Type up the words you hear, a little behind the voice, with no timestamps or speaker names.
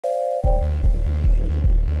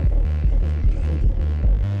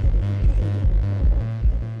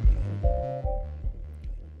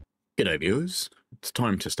G'day viewers, it's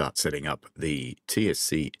time to start setting up the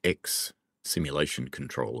TSC-X simulation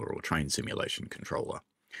controller or train simulation controller.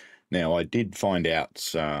 Now I did find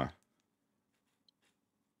out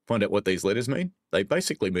what these letters mean. They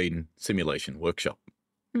basically mean simulation workshop.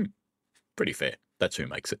 Pretty fair, that's who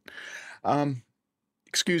makes it.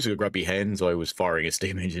 Excuse the grubby hands, I was firing a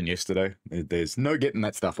steam engine yesterday. There's no getting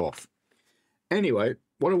that stuff off. Anyway,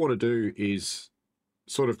 what I want to do is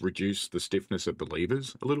sort of reduce the stiffness of the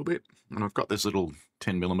levers a little bit. And I've got this little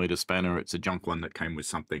 10mm spanner. It's a junk one that came with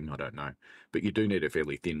something, I don't know. But you do need a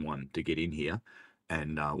fairly thin one to get in here.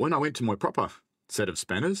 And when I went to my proper set of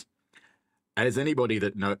spanners, as anybody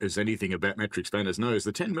that knows anything about metric spanners knows,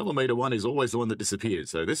 the 10mm one is always the one that disappears.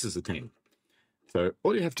 So this is the 10. So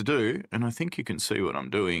all you have to do, and I think you can see what I'm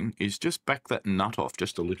doing, is just back that nut off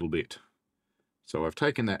just a little bit. So I've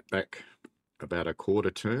taken that back about a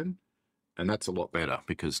quarter turn. And that's a lot better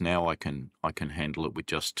because now I can handle it with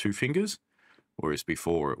just 2 fingers, whereas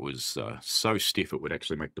before it was so stiff it would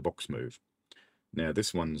actually make the box move. Now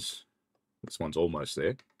this one's almost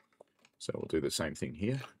there, so we'll do the same thing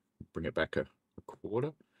here. Bring it back a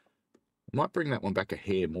quarter. I might bring that one back a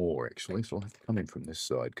hair more actually, so I'll have to come in from this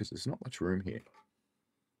side because there's not much room here.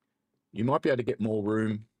 You might be able to get more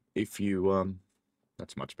room if you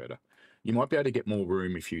that's much better. You might be able to get more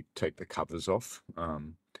room if you take the covers off.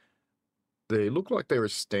 They look like they're a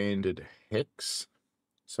standard hex,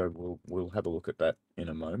 so we'll have a look at that in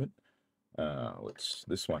a moment.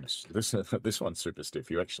 This one's super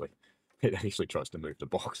stiff. It actually tries to move the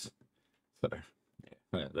box, so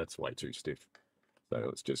yeah, that's way too stiff. So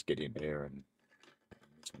let's just get in there, and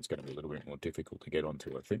this one's going to be a little bit more difficult to get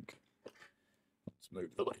onto, I think. Let's move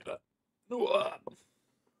the lever.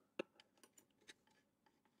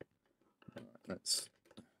 That's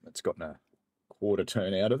gotten a quarter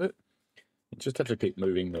turn out of it. You just have to keep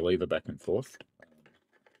moving the lever back and forth.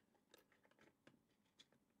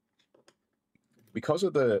 Because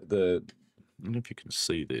of I don't know if you can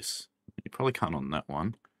see this. You probably can't on that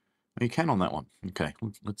one. You can on that one. Okay,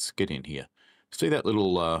 let's get in here. See that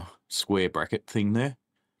little square bracket thing there?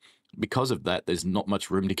 Because of that, there's not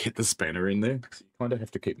much room to get the spanner in there. So you kind of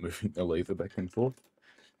have to keep moving the lever back and forth.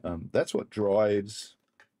 That's what drives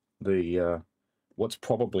the what's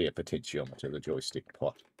probably a potentiometer, the joystick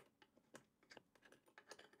pot.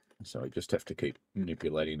 So I just have to keep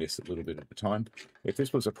manipulating this a little bit at a time. If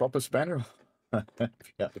this was a proper spanner, I'd be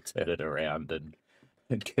able to turn it around and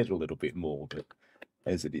get a little bit more, but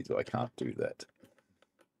as it is, I can't do that.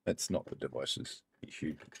 That's not the device's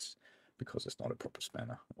issue. It's because it's not a proper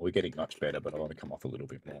spanner. We're getting much better, but I want to come off a little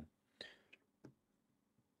bit more.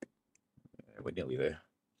 Yeah, we're nearly there.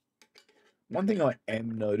 One thing I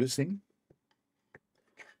am noticing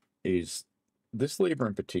is this lever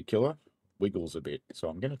in particular wiggles a bit, so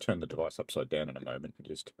I'm going to turn the device upside down in a moment and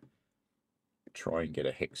just try and get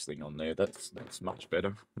a hex thing on there. That's much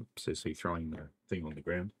better. Oops, says he throwing the thing on the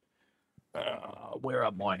ground. Where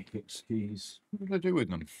are my hex keys? What did I do with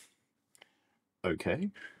them? Okay,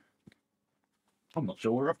 I'm not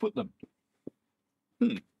sure where I put them.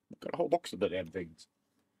 Got a whole box of the damn things.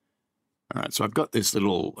 All right, so I've got this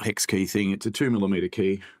little hex key thing. It's a 2mm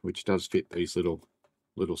key, which does fit these little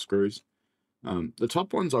screws. The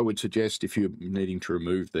top ones I would suggest if you're needing to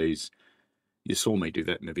remove these, you saw me do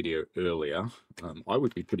that in the video earlier, I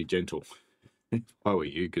would be pretty gentle if I were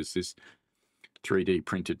you, because this 3D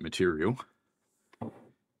printed material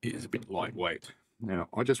is a bit lightweight. Now,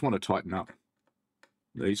 I just want to tighten up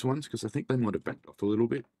these ones because I think they might have backed off a little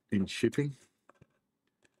bit in shipping.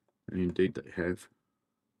 And indeed they have.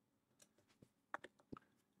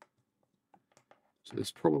 So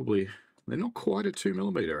there's probably... They're not quite a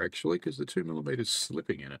 2mm actually, because the 2mm is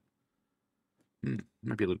slipping in it.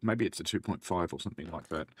 Maybe it's a 2.5 or something like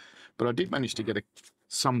that. But I did manage to get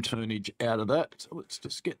some turnage out of that. So let's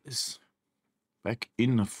just get this back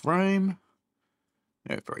in the frame.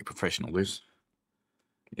 Yeah, very professional this.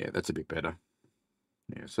 Yeah, that's a bit better.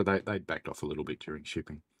 Yeah, so they backed off a little bit during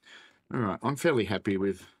shipping. All right, I'm fairly happy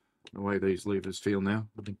with the way these levers feel now.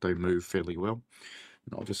 I think they move fairly well.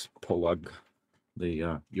 And I'll just plug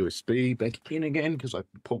the USB back in again because I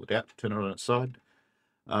pulled it out, turn it on its side.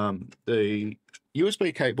 The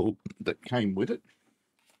USB cable that came with it,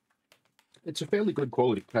 it's a fairly good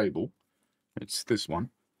quality cable. It's this one.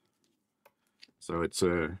 So it's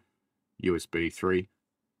a USB 3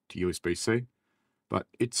 to USB-C, but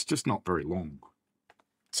it's just not very long.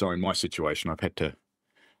 So in my situation, I've had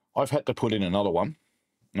to put in another one.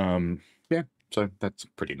 Yeah, so that's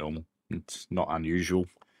pretty normal. It's not unusual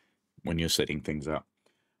when you're setting things up.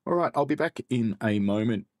 All right, I'll be back in a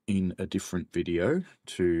moment in a different video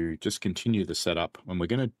to just continue the setup, and we're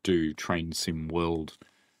going to do Train Sim World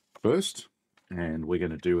first, and we're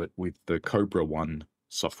going to do it with the Cobra One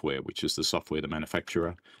software, which is the software the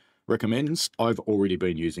manufacturer recommends. I've already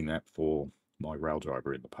been using that for my rail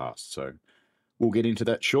driver in the past, so we'll get into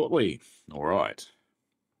that shortly. All right.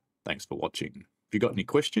 Thanks for watching. If you've got any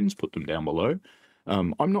questions, put them down below.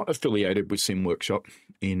 I'm not affiliated with Sim Workshop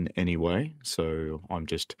in any way, so I'm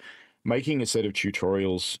just making a set of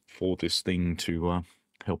tutorials for this thing to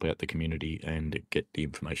help out the community and get the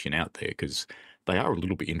information out there, because they are a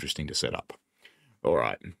little bit interesting to set up. All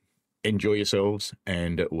right, enjoy yourselves,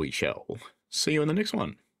 and we shall see you in the next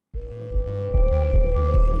one.